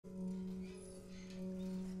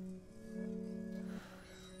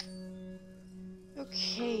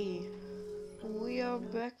Okay, we are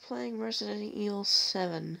back playing Resident Evil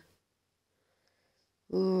 7.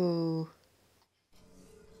 Ooh.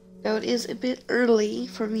 Now it is a bit early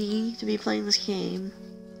for me to be playing this game,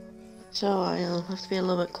 so I'll have to be a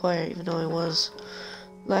little bit quiet even though I was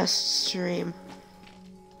last stream.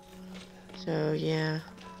 So yeah,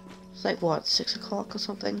 it's like what, 6 o'clock or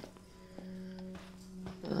something?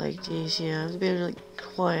 Like geez, yeah, I have to be really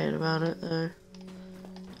quiet about it though.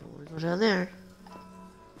 Don't want to go down there.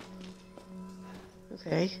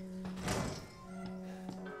 Okay.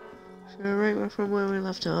 So right from where we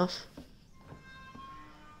left off.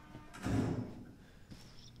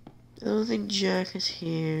 I don't think Jack is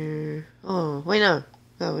here. Oh, wait, no.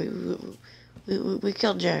 No, we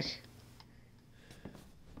killed Jack.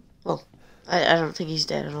 Well, I don't think he's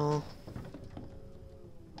dead at all.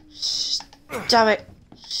 Stop it!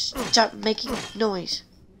 Stop making noise.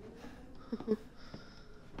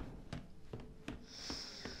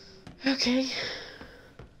 Okay.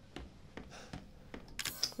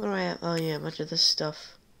 What do I have? Oh yeah, a bunch of this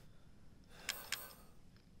stuff.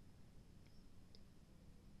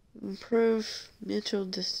 Improve mental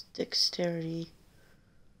dexterity.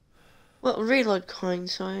 Well, reload coin,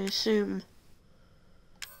 so I assume...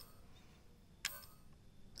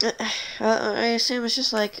 I assume it's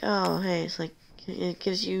just like, oh, hey, it's like, it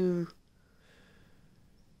gives you...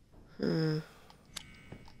 It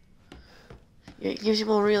gives you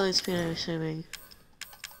more reload speed, I'm assuming.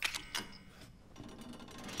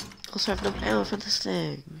 Also, I have no ammo for this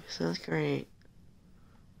thing, so that's great.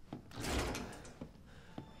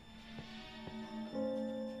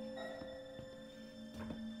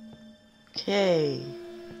 Okay.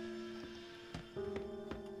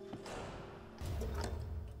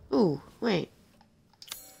 Ooh, wait.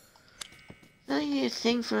 Do I need a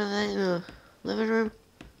thing for that living room?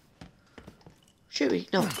 Should we?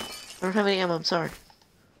 No. I don't have any ammo, I'm sorry.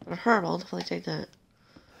 But a herb, I'll definitely take that.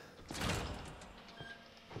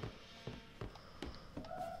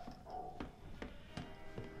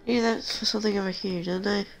 Need that for something over here, didn't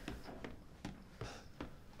I?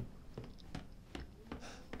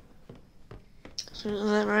 So, is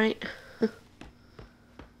that right?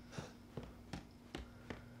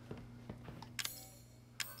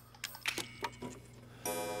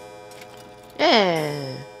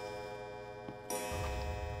 Yeah.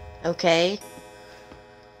 Okay.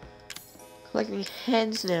 Collecting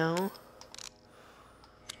heads now.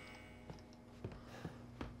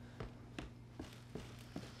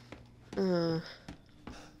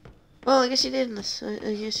 Well, I guess you did in this.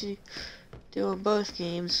 I guess you do on both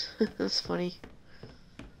games. That's funny.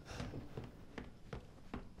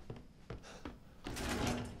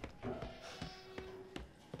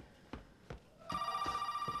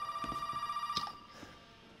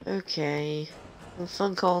 Okay. A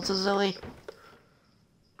phone call to Zoe.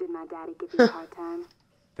 Did my daddy give you a hard time?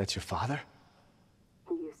 That's your father?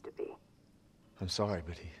 He used to be. I'm sorry,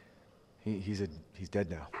 but he's dead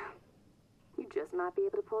now. You just might be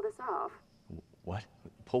able to pull this off. What?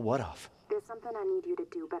 Pull what off? There's something I need you to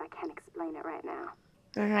do, but I can't explain it right now.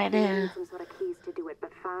 Right You now. need some sort of keys to do it,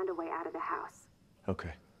 but find a way out of the house.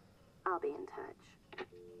 Okay. I'll be in touch.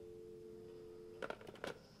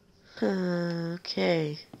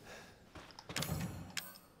 Okay.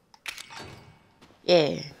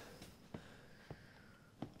 Yeah.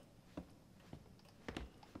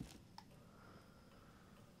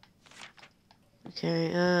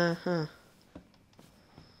 Okay,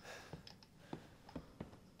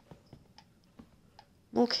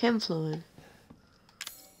 more chem fluid.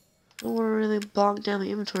 I don't want to really bog down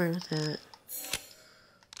the inventory with that.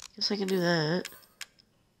 Guess I can do that.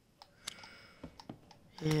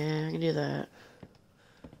 Yeah, I can do that.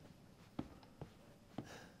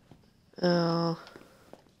 Oh.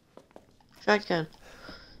 Shotgun.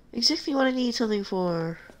 Exactly what I need something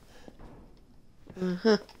for.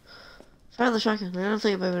 Found the shotgun. I don't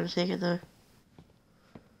think I'm able to take it though.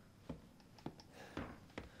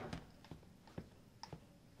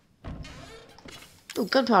 Ooh,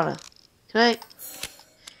 gunpowder. Can I?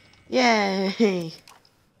 Yay!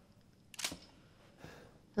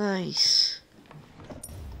 Nice.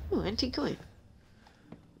 Ooh, antique coin.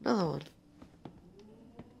 Another one.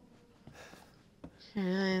 Okay,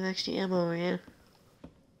 I have extra ammo again.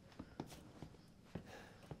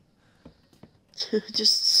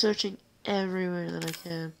 Just searching everywhere that I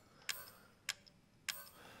can.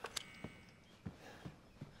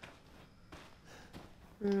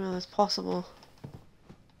 Oh, that's possible.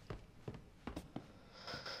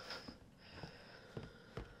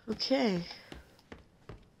 Okay.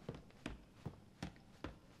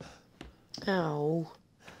 Ow.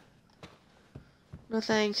 No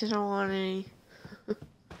thanks, I don't want any.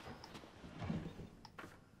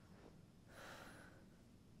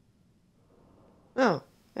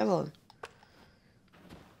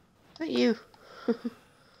 Not you.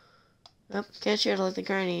 Nope, can't share like the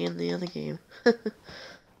granny in the other game.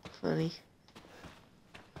 Funny.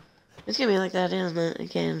 It's gonna be like that, isn't it?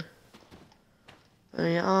 Again. Oh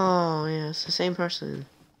yeah, it's the same person.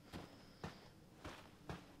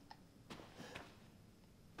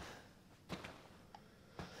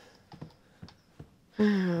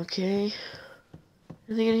 Okay.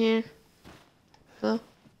 Anything in here? Hello?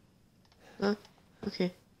 Hello?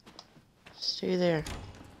 Okay. Stay there.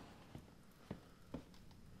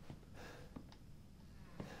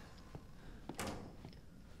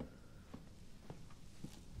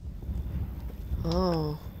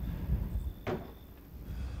 Oh.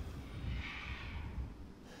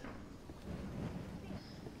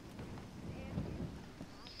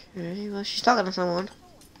 Okay, well, she's talking to someone.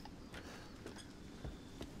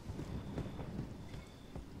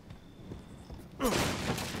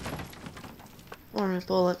 More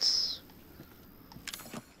bullets.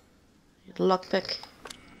 Lockpick.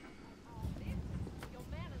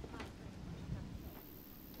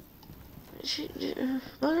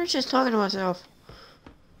 Mother's just talking to myself.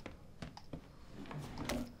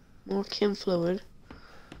 More chem fluid.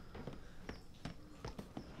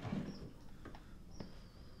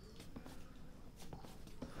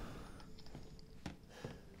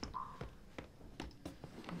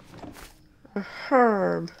 A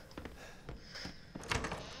herb.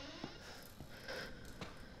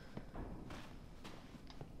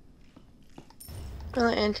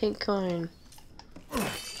 Another antique coin.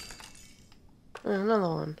 Another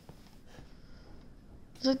one.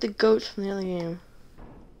 It's like the goats from the other game.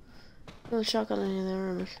 Another shotgun in the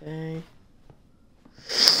room, okay.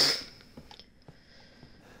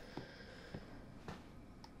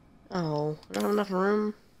 Oh, I don't have enough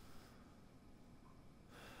room.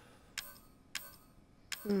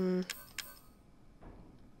 I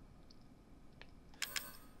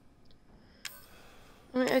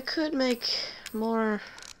mean, I could make more.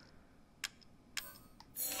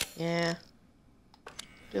 Yeah.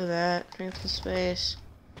 Do that. Drink some space.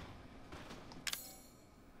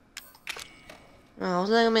 Oh, was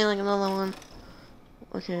that gonna be like another one?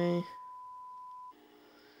 Okay.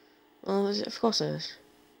 Well, of course it is.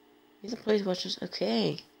 These are place watchers.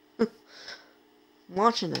 Okay. I'm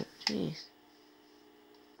watching it. Jeez.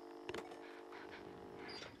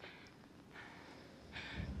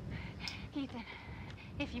 Ethan,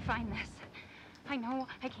 if you find this, I know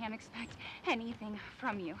I can't expect anything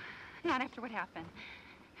from you. Not after what happened.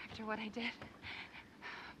 After what I did.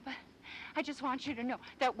 But I just want you to know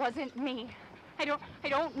that wasn't me. I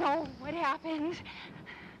don't know what happened.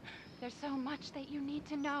 There's so much that you need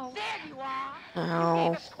to know. There you are. Ow. You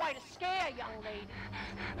gave us quite a scare, young lady.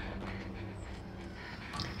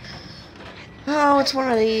 Oh, it's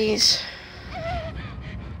one of these. I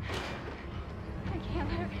can't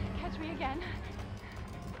let her catch me again.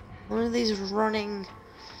 One of these running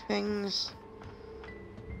things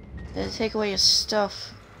that take away your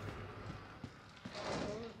stuff.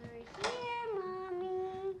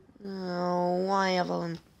 Oh, why,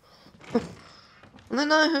 Evelyn? I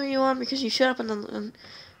know who you are because you showed up in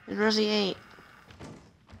Resi 8.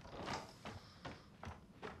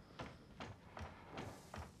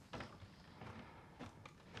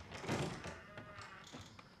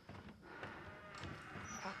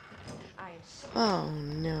 Oh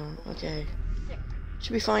no, okay.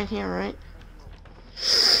 Should be fine here, right?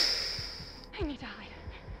 I need to hide.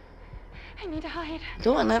 I need to hide.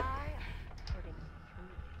 Doing it.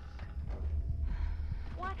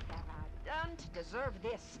 What have I done to deserve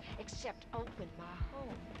this except open my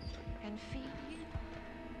home and feed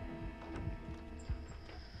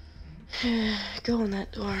you? Go in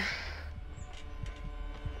that door.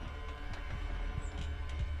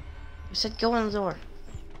 I said go in the door.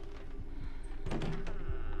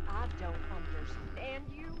 I don't understand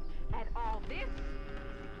you at all. This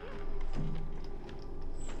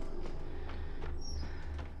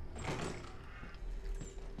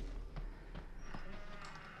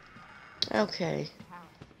Okay.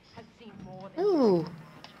 has seen more than Ooh.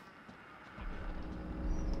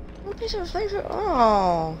 One piece of flavor.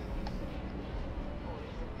 Oh.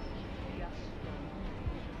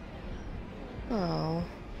 Oh.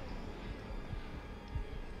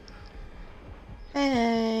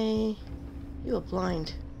 Hey. You are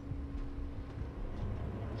blind.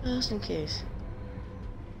 Just in case.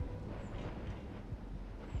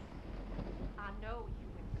 I know you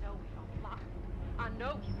and Zoe are plotting. I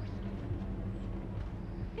know you were stupid.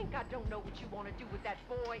 Think I don't know what you want to do with that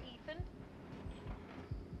boy, Ethan?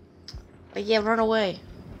 Yeah, run away.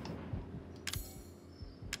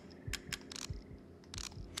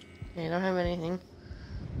 Okay, I don't have anything.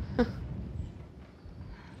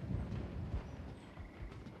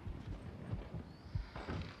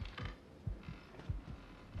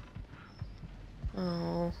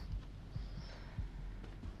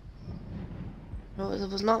 It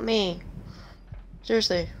was not me.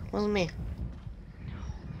 Seriously, it wasn't me.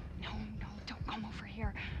 No, don't come over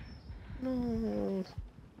here. No.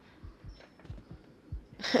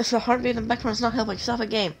 It's the heartbeat in the background. It's not helping. Stop a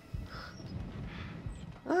game.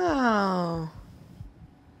 Oh.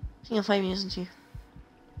 She's gonna fight me, isn't she?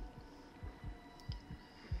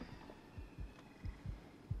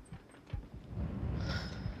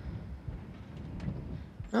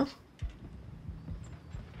 No?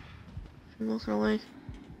 She's walking away.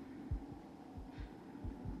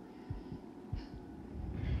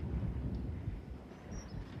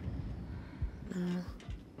 No.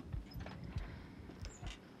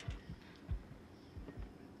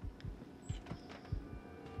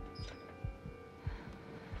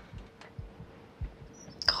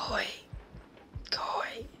 Go away. Go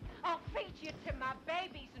away. I'll feed you to my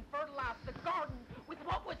babies and fertilize the garden with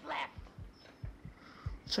what was left.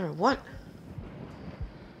 Sorry, what?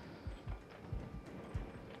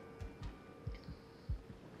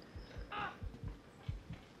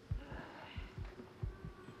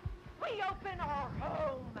 We open our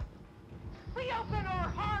home. We open our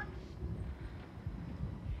hearts.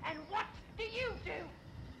 And what do you do?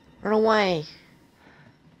 Run away.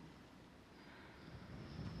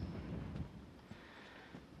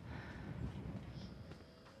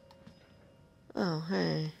 Oh,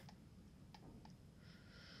 hey.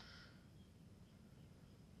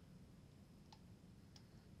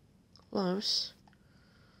 Close.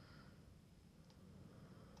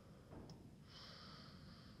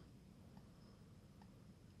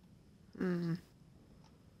 Hmm.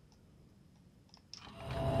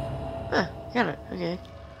 Ah, got it. Okay.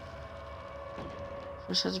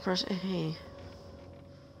 Just has to press A.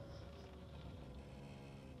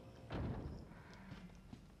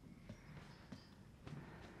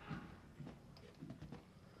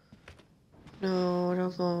 No,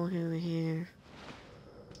 don't go over here.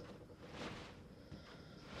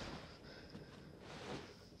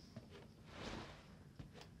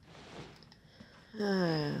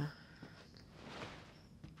 Ah.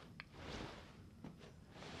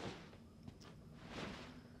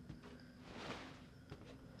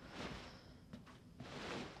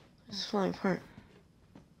 This is falling apart.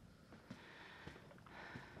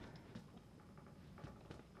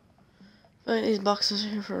 But these boxes are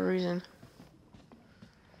here for a reason.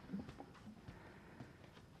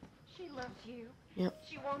 She loves you. Yep.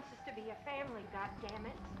 She wants us to be a family,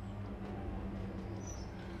 goddammit.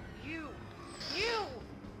 You!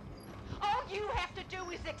 All you have to do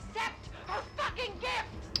is accept her fucking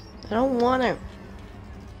gift! I don't want to.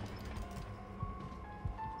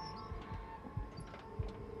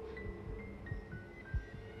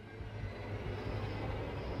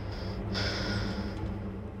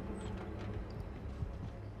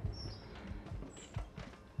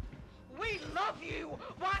 We love you!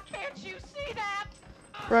 Why can't you see that?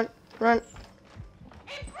 Run, run.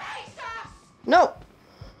 Embrace us! No!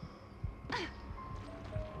 No!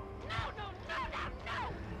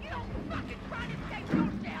 You don't fucking try to take your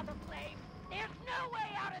down the flame! There's no way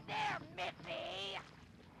out of there, Missy!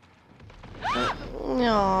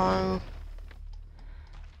 No.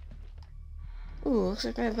 Ooh, looks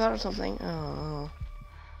like I got something. Oh.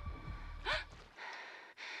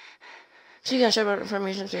 She gonna share about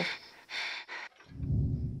information too.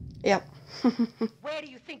 Yep. Where do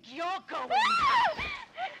you think you're going?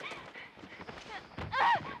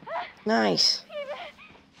 Nice.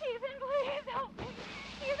 Stephen, please help me.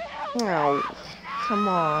 Stephen, help me. No. Come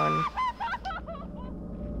on.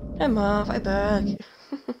 I'm off. I beg.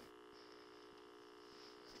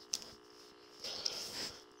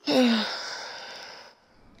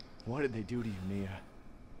 What did they do to you, Mia?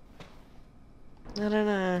 I don't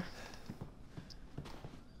know.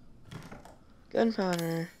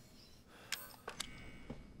 Gunpowder.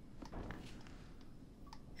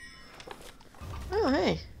 Oh,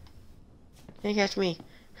 hey. Can't catch me.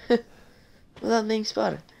 Without being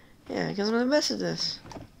spotted. Yeah, because I'm the best at this.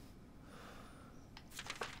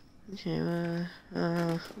 Okay,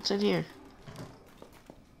 what's in here?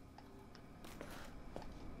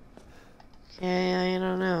 Okay, I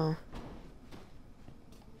don't know.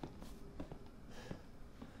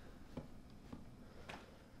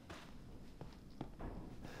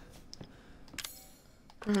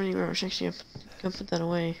 I don't remember. I should actually go put that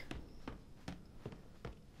away.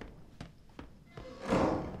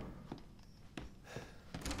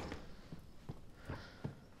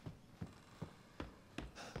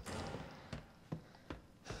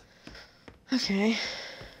 Okay.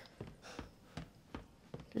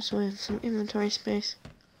 Just so we have some inventory space.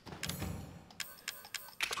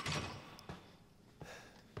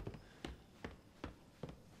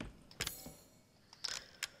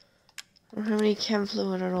 have any chem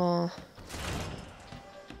fluid at all.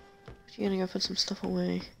 You're gonna go put some stuff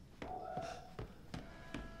away.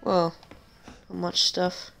 Well, not much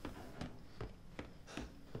stuff.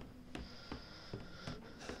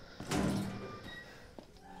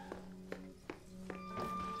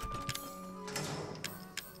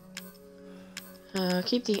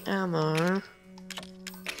 Keep the ammo.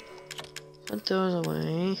 Put those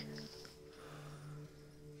away.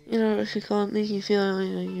 You know, if you call it, make you feel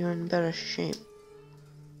like you're in better shape.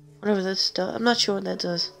 Whatever this does. I'm not sure what that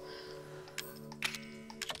does.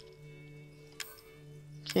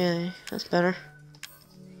 Okay, that's better.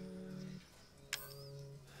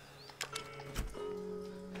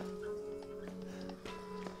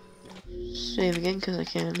 Save again because I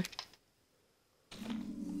can.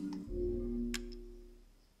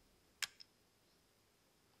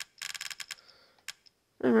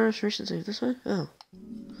 I remember recent save this way? Oh.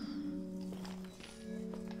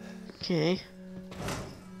 Okay.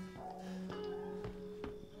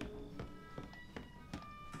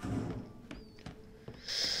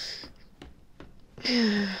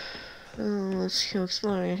 Oh, let's go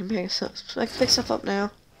exploring. I can pick stuff up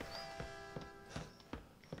now.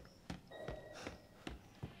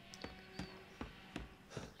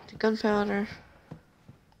 The gunpowder.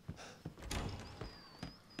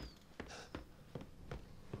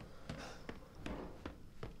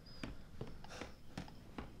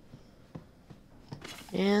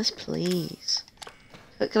 Yes, please.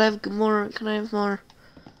 Can I have more? Can I have more?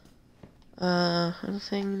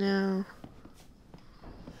 Anything now?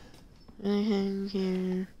 Anything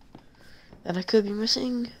here that I could be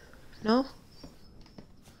missing? No?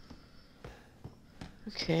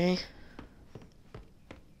 Okay.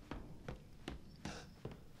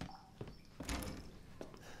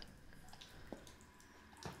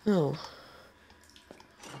 Oh.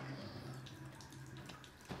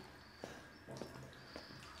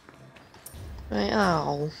 Right,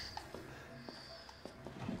 ow.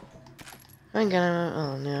 I'm gonna,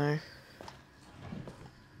 oh no.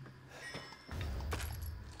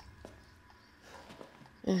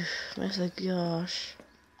 Ugh, my gosh.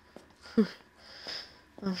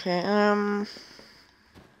 Okay, and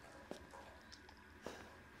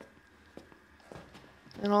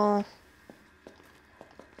all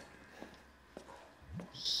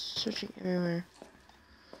searching everywhere.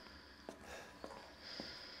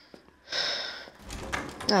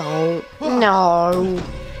 No, no.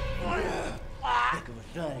 Heck of a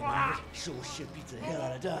thing, man. Sure shit beats the hell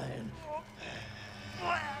out of dying.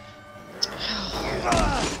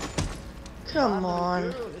 Come on.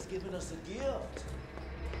 The girl has given us a gift.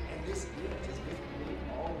 And this gift is with me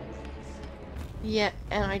always. Yeah,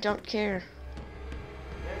 and I don't care.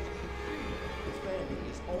 As you can see, the family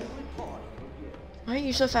is only part of her gift. Why are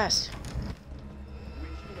you so fast?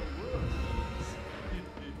 Which in a word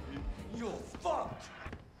means you're fucked.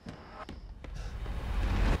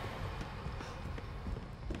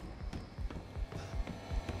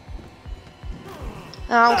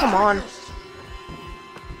 Oh, come on.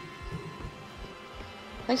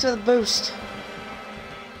 Thanks for the boost.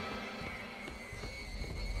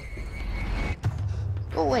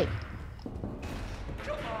 Go away.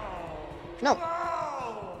 No.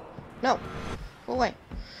 No. Go away.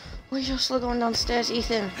 Why are you still going downstairs,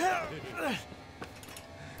 Ethan?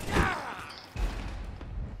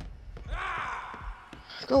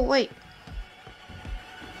 Go away.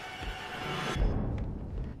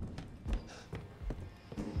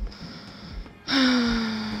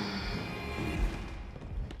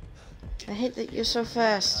 I hate that you're so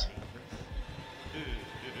fast.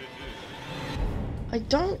 I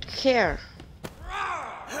don't care.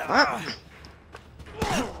 Ah.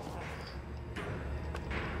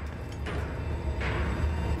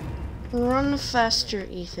 Run faster,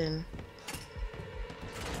 Ethan.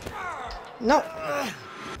 No. I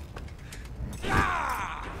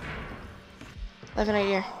have an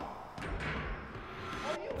idea.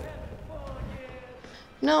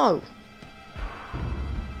 No.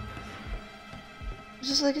 It's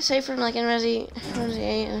just like a safe room like in Resi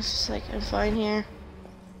 8, and it's just like I'm fine here.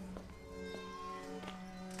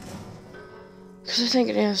 Because I think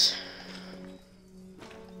it is.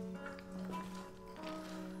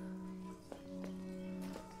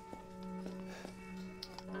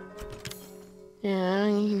 Yeah, I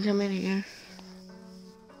don't think you can come in here.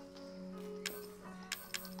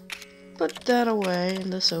 Put that away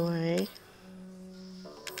and this away.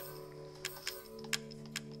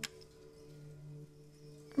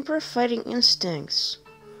 Improve fighting instincts.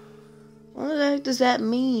 What the heck does that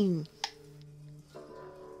mean?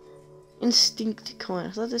 Instinct coin.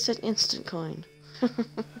 I thought they said instant coin.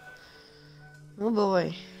 Oh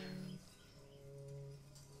boy.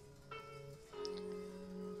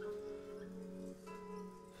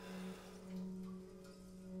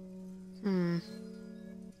 Hmm.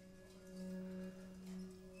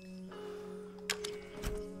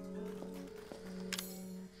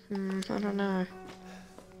 I don't know.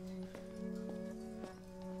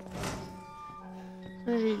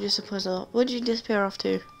 Where did you disappear? Where did you disappear off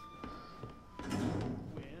to?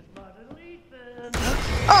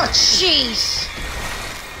 Oh, jeez!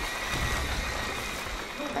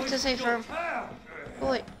 Back to safe room. Go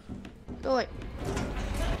away. Go away.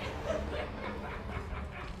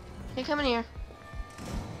 Hey, come in here.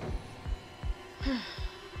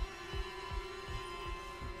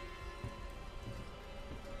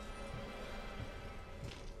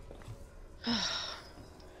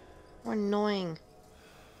 More annoying.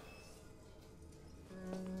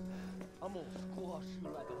 I'm gonna squash you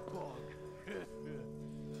like a bug.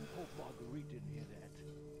 Hope Marguerite didn't hear that.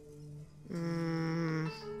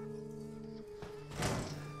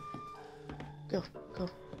 Go, go.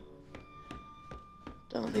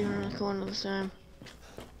 Don't be around the corner this time.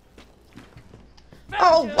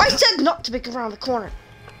 Oh, I said not to be around the corner.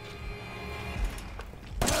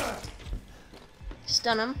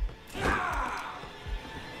 Stun him.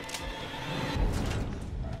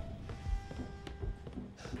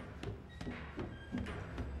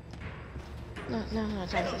 No,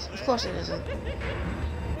 Texas. Of course it isn't.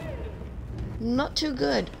 Not too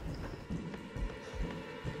good.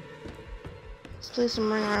 Let's play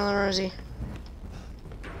some Ring Around the Rosie.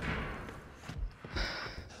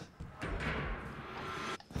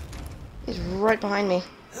 He's right behind me.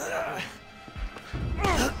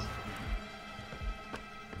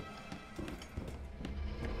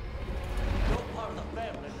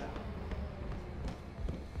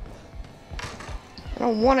 I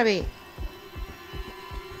don't want to be.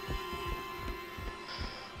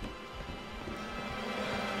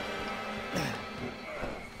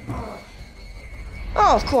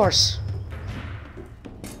 Oh, of course.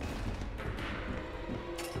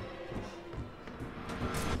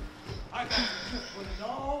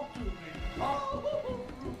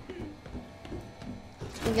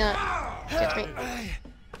 He's gonna catch me.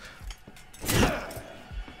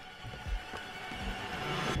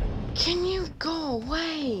 Can you go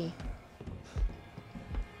away?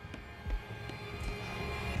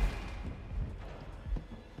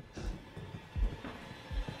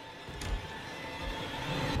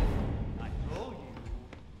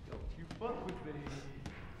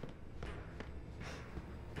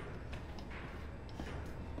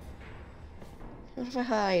 What if I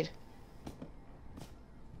hide?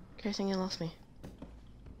 Okay, I think you lost me.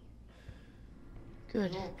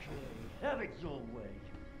 Good. Okay, have it your way.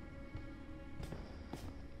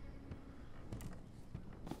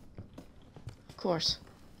 Of course.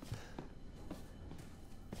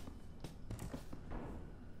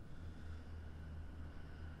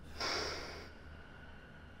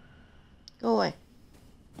 Go away.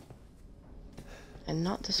 And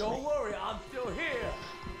not this way. Don't worry, I'm still here.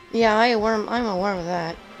 Yeah, I'm aware of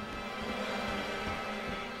that.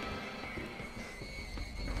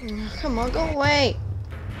 Come on, go away!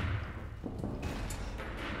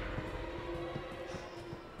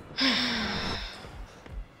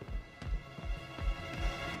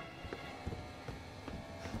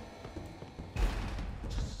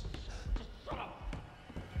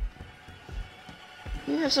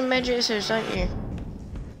 You have some magic scissors, don't you?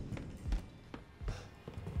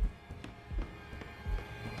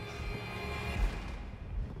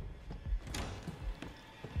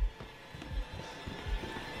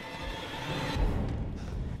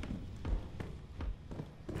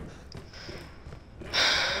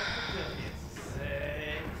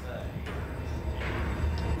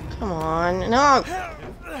 Come on, no!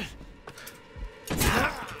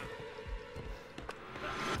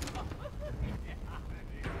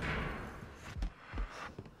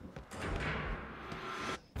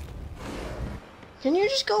 Can you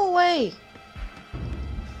just go away?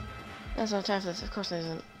 That's not time for this. Of course there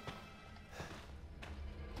isn't.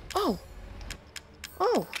 Oh!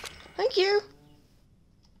 Oh! Thank you!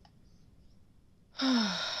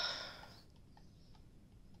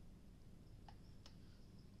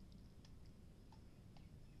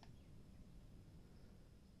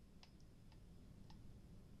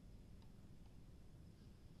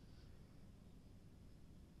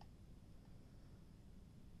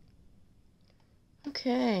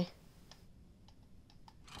 Okay.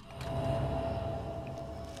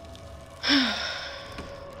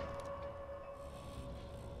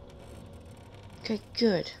 Okay,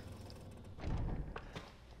 good.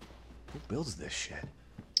 Who builds this shit?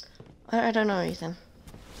 I don't know, Ethan.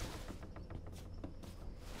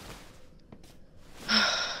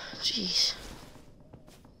 Jeez.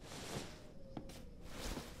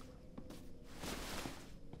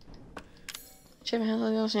 Chip, how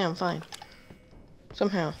the hell say I'm fine?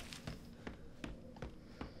 Somehow.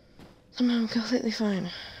 Somehow I'm completely fine.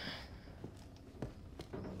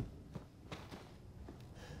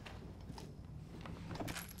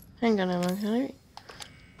 Hang on, Emma, can I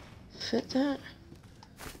fit that?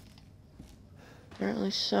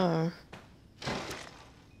 Apparently so.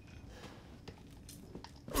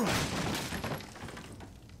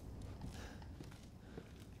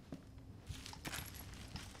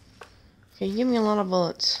 Okay, you give me a lot of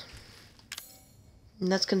bullets.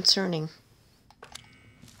 And that's concerning.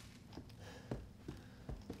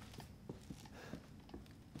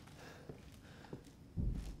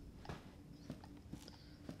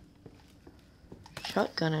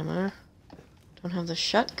 Shotgun ammo. Don't have the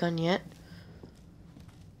shotgun yet.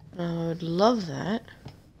 I would love that.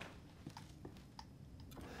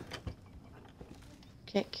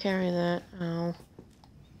 Can't carry that. Oh.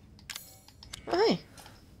 Oh, hey.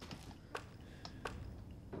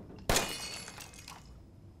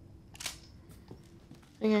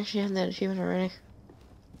 I think I actually had that achievement already.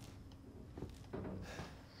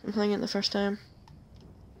 I'm playing it the first time.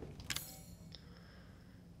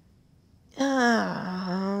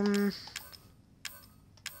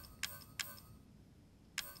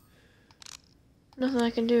 Nothing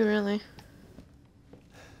I can do, really.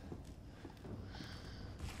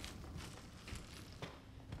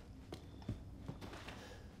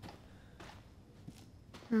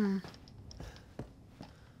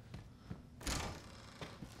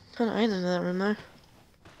 Not either of that room, though.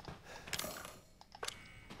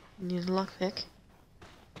 Need a lockpick.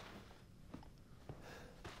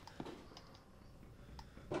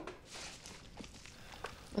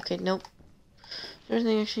 Okay, nope. Is there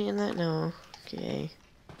anything actually in that? No. Okay.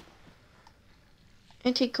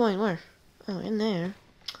 Antique coin, where? Oh, in there.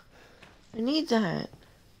 I need that.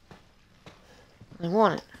 I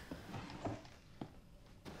want it.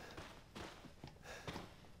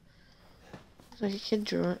 Looks like a kid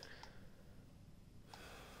drew it.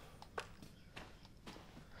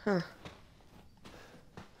 Huh.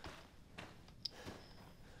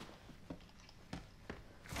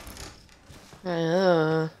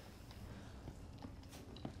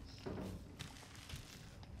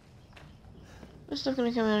 What's stuff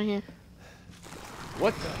gonna come out of here?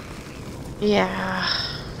 What the? Yeah.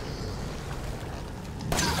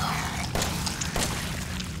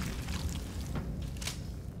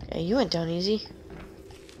 Okay, you went down easy.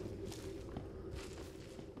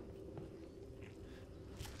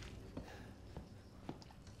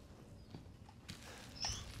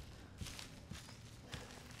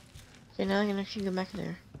 Okay, now I can actually go back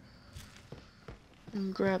there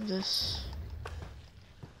and grab this.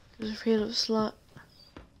 There's a creative slot.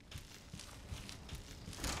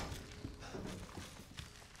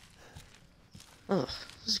 Ugh,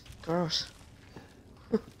 this is gross.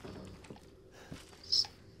 It's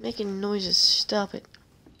making noises, stop it.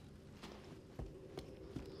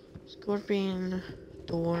 Scorpion,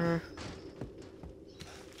 door.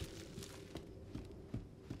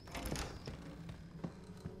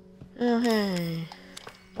 Oh hey,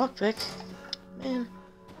 lockpick. Man,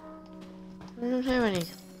 I don't have any.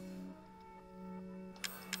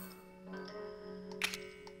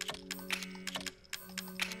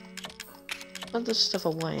 Put this stuff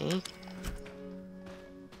away.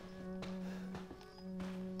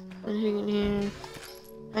 Anything in here?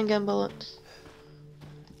 Handgun bullets.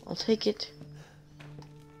 I'll take it.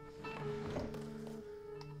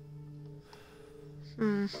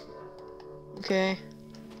 Okay.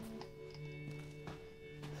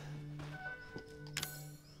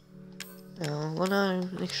 Oh, well now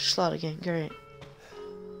an extra slot again, great.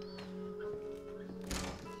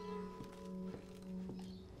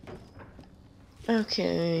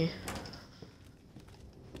 Okay.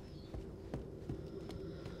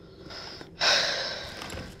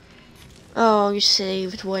 Oh, you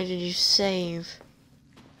saved. Why did you save?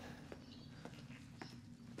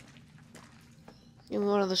 You're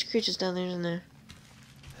one of those creatures down there, isn't there?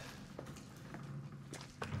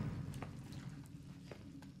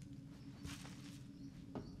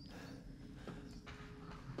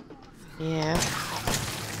 Yeah.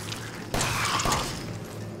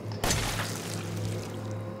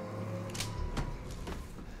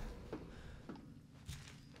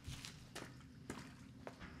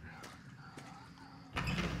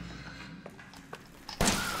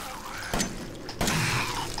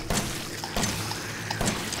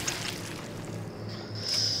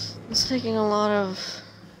 It's taking a lot of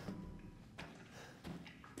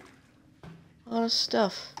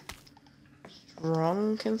stuff.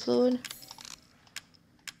 Strong chem fluid.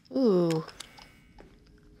 Ooh.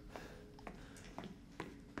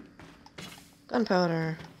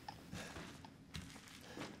 Gunpowder.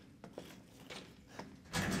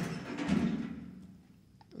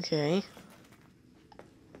 Okay.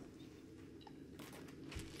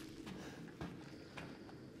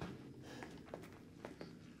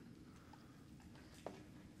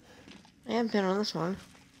 I haven't been on this one.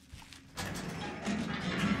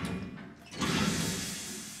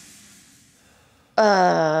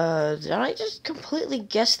 Did I just completely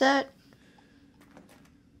guess that?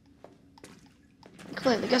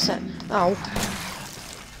 Completely guess that. Oh.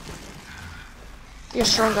 You're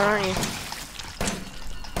stronger, aren't you?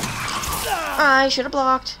 I should have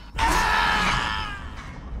blocked.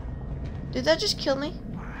 Did that just kill me?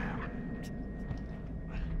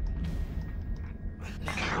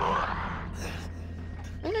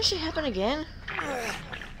 Wait, that shit happen again?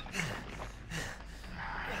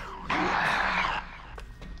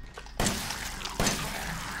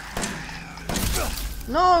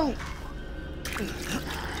 No!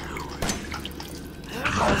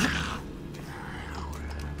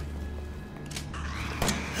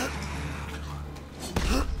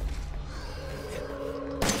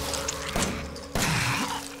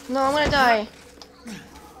 No, I'm gonna die.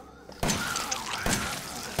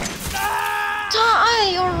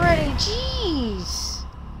 Die already! Jeez!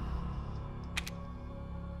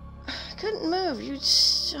 I couldn't move. You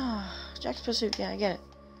just... Jack's pursuit. Yeah, I get it.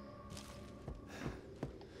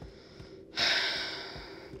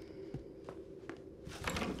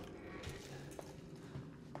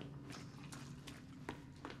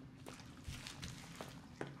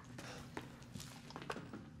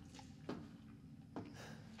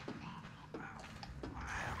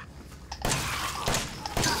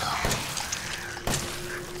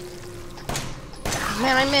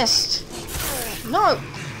 Man, I missed. No!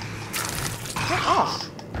 Get off.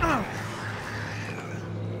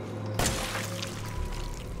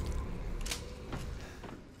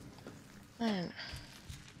 Man.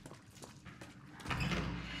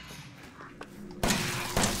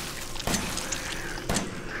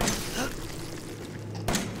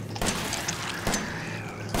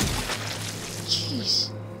 Jeez.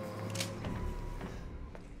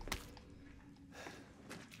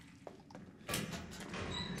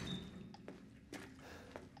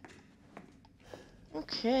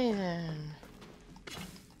 Okay then.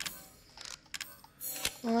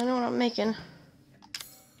 Well, I know what I'm making.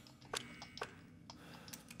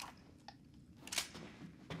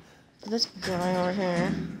 This guy over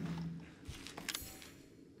here.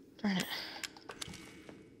 Darn it.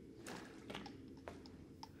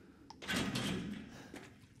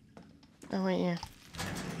 Oh wait, yeah.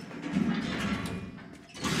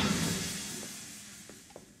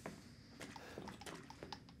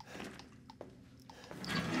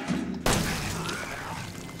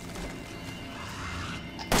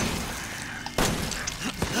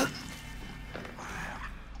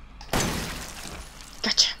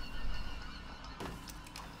 Gotcha.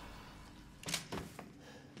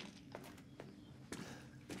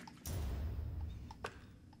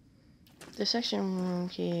 The section room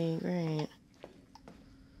key, great.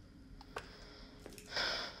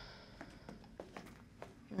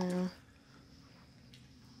 Uh,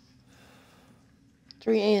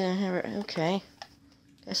 3A then, okay.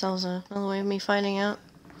 Guess that was another way of me finding out.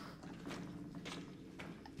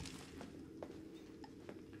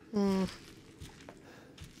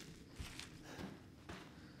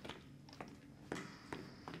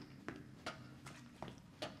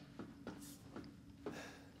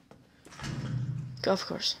 Of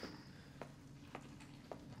course.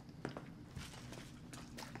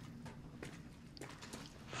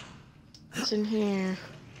 What's in here?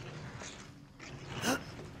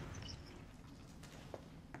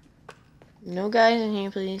 No guys in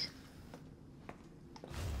here, please.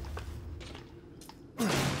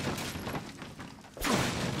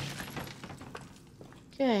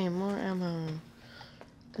 Okay, more ammo.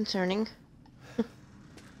 Concerning.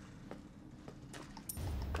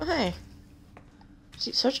 Oh, hey.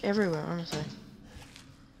 See, search everywhere, honestly.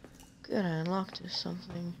 Good, I unlocked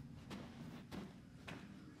something.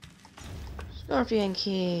 Scorpion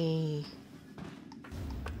key.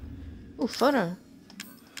 Ooh, photo.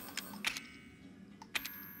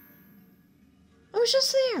 I was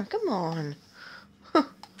just there. Come on.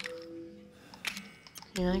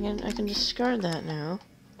 Yeah, I can discard that now.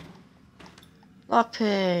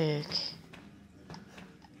 Lockpick.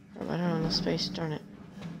 Oh, I don't have enough space. Darn it.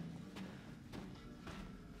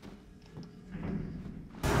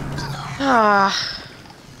 Ah.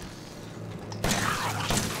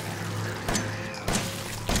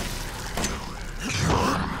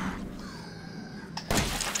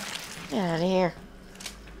 Get out of here.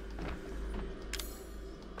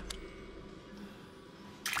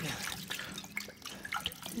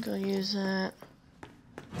 use that.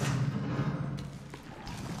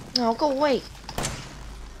 No, go away.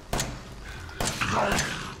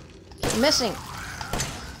 Keep missing.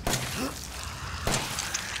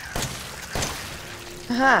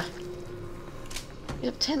 Aha! You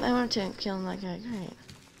have 10. I want to kill that guy. Great.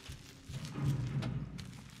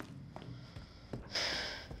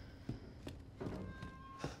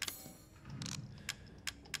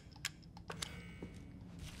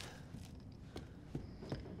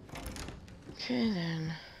 Okay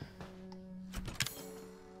then.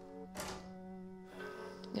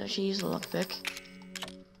 Gotta actually use the lockpick.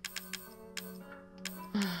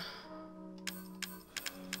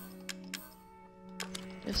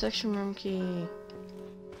 The section room key.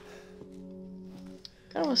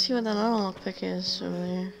 Kinda wanna see what that other lockpick is over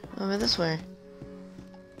there. Over this way.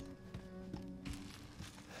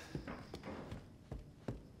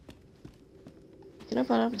 Can I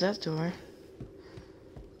open up that door?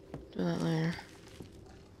 Do that later.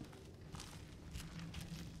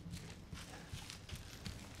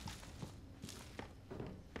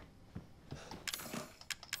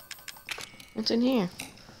 What's in here?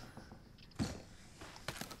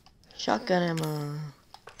 Shotgun ammo.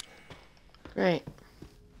 Great.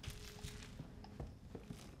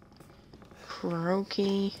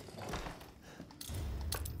 Croaky.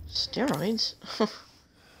 Steroids?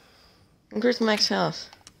 Increase max health.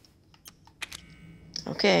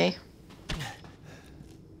 Okay.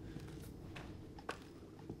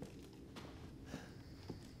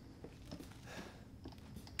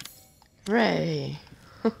 Hooray.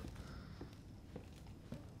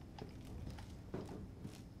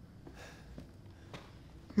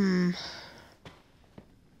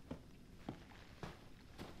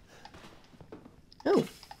 Oh,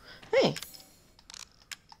 hey.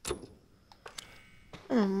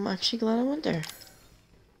 I'm actually glad I went there.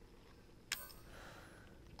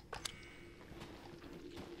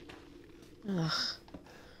 Ugh.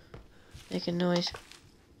 Making noise.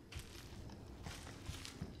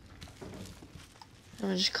 I'm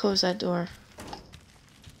gonna just close that door.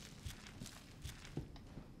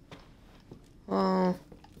 Oh.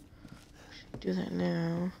 Do that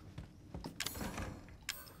now.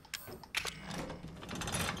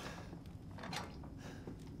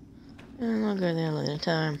 And I'll go there another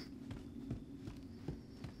time.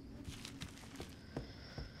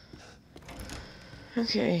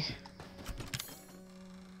 Okay.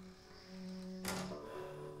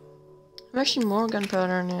 There's actually more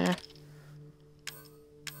gunpowder in there.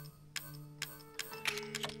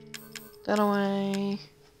 That away.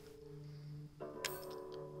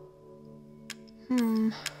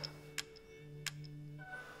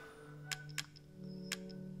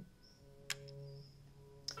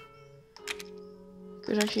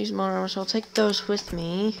 Could actually use more armor, so I'll take those with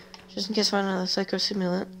me. Just in case I find another psycho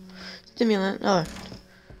stimulant. Oh.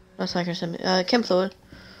 Not psycho stimulant. Chem fluid.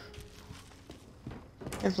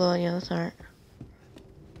 Chem fluid, yeah, that's alright.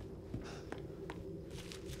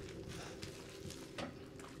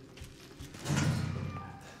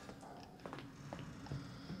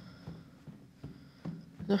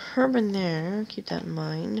 The herb in there, keep that in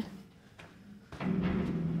mind.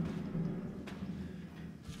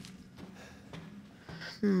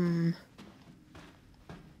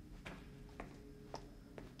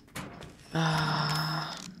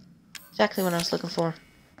 Exactly what I was looking for.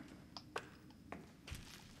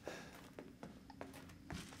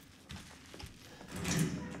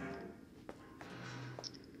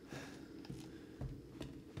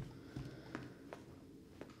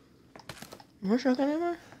 More shotgun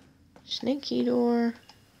ammo? Snake key door.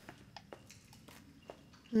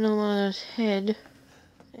 Another one of those head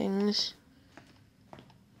things.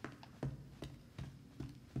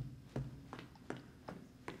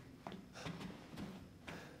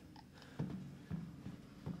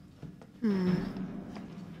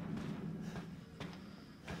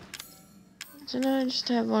 So now I just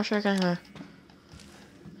have more shotgun ammo.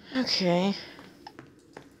 Okay.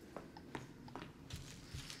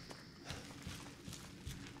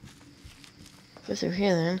 Go through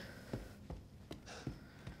here then.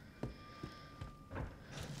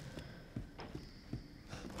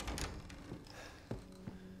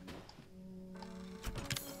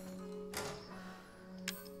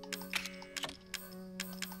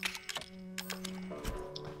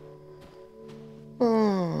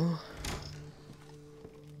 Oh.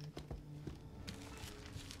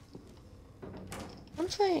 I'm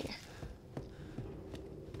fine.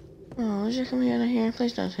 Oh, let's just come out of here.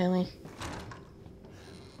 Please don't fail me.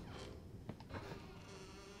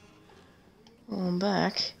 Oh, I'm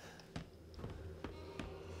back.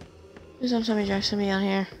 Please don't tell me Jack's gonna be out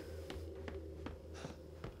here.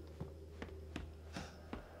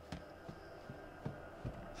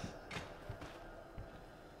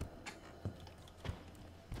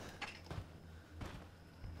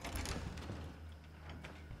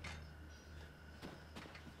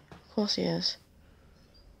 course he is.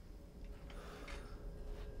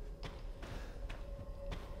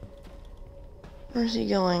 Where's he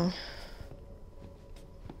going?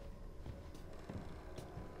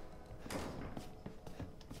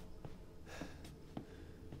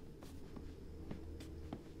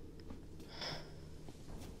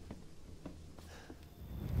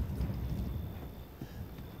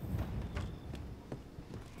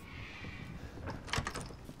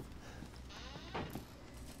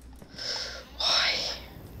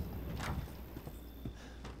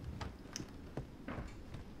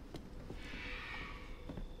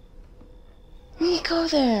 Go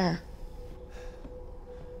there.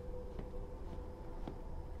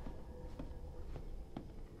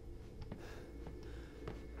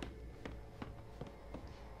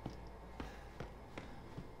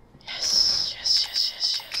 Yes, yes, yes,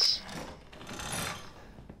 yes, yes.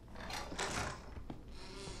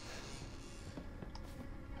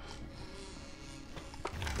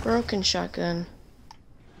 Broken shotgun.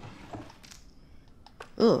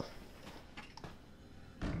 Ooh.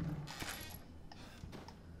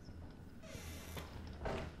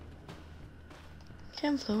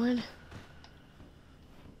 Chem fluid.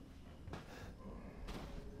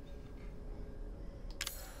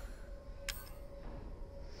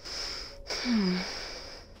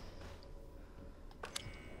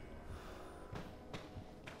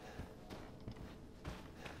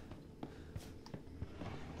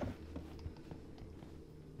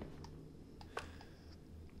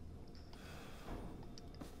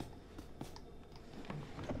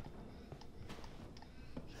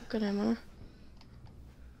 Good ammo.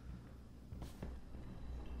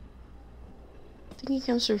 I think he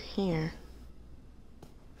comes through here.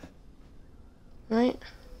 Right?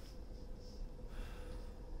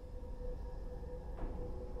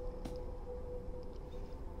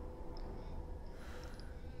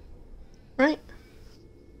 Right?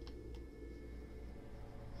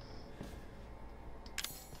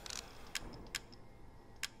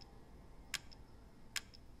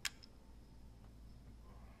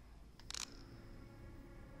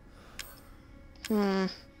 Hmm.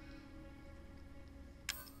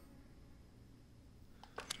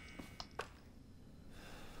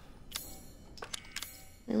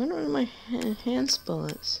 I wonder where my enhanced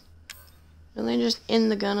bullets. Are they just in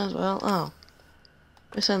the gun as well? Oh.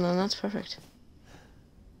 I said then, that's perfect.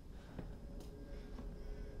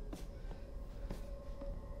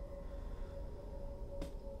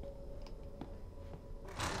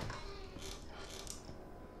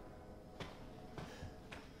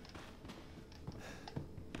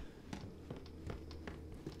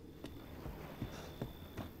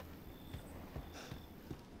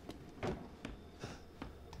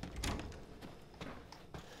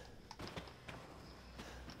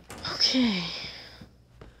 Okay.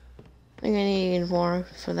 I think I need more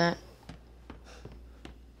for that.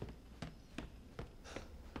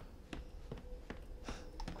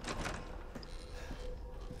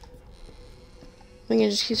 I think it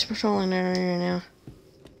just keeps patrolling that area now.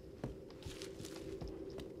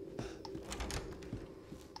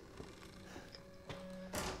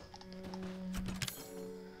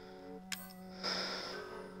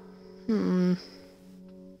 Hmm.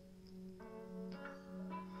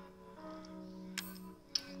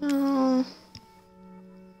 Oh.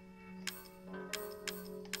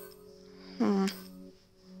 Hmm.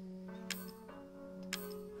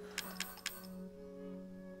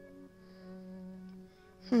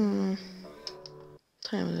 Hmm. What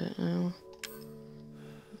time is it now?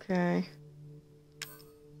 Okay.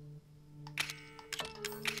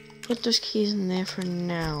 Put those keys in there for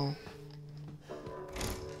now.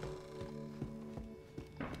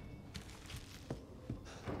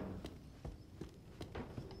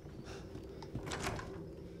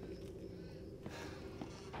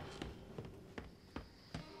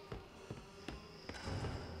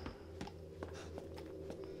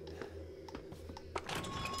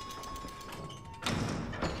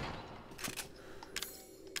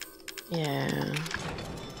 Yeah.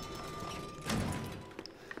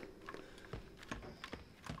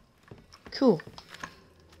 Cool.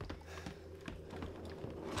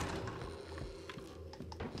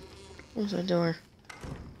 There's the door.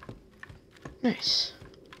 Nice.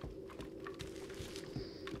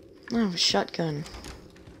 I have a shotgun.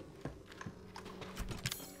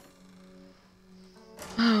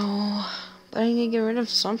 Oh, but I need to get rid of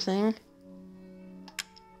something.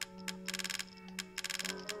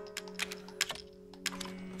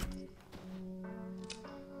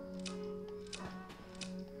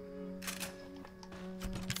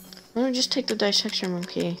 Let me just take the dissection room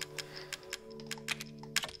key.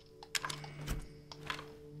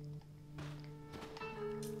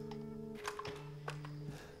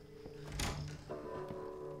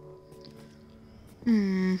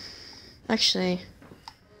 Actually,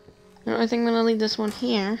 I think I'm gonna leave this one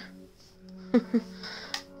here.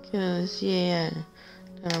 Cause, yeah,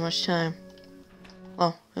 don't have much time.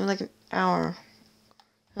 Well, I have like an hour.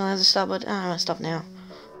 I'll have to stop, but I'm gonna stop now.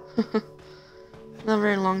 Not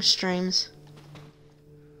very long streams.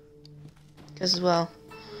 Cause, well,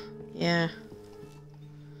 yeah.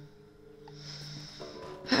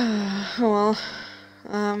 Well,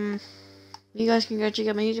 you guys can go check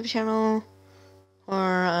out my YouTube channel,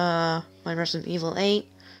 or, my Resident Evil 8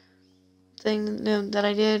 thing that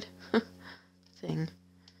I did. Thing.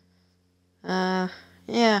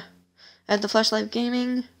 Yeah. At the Flashlight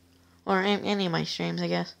Gaming, or any of my streams, I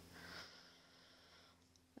guess.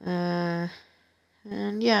 And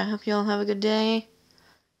yeah, hope y'all have a good day,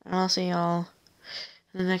 and I'll see y'all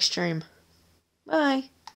in the next stream. Bye!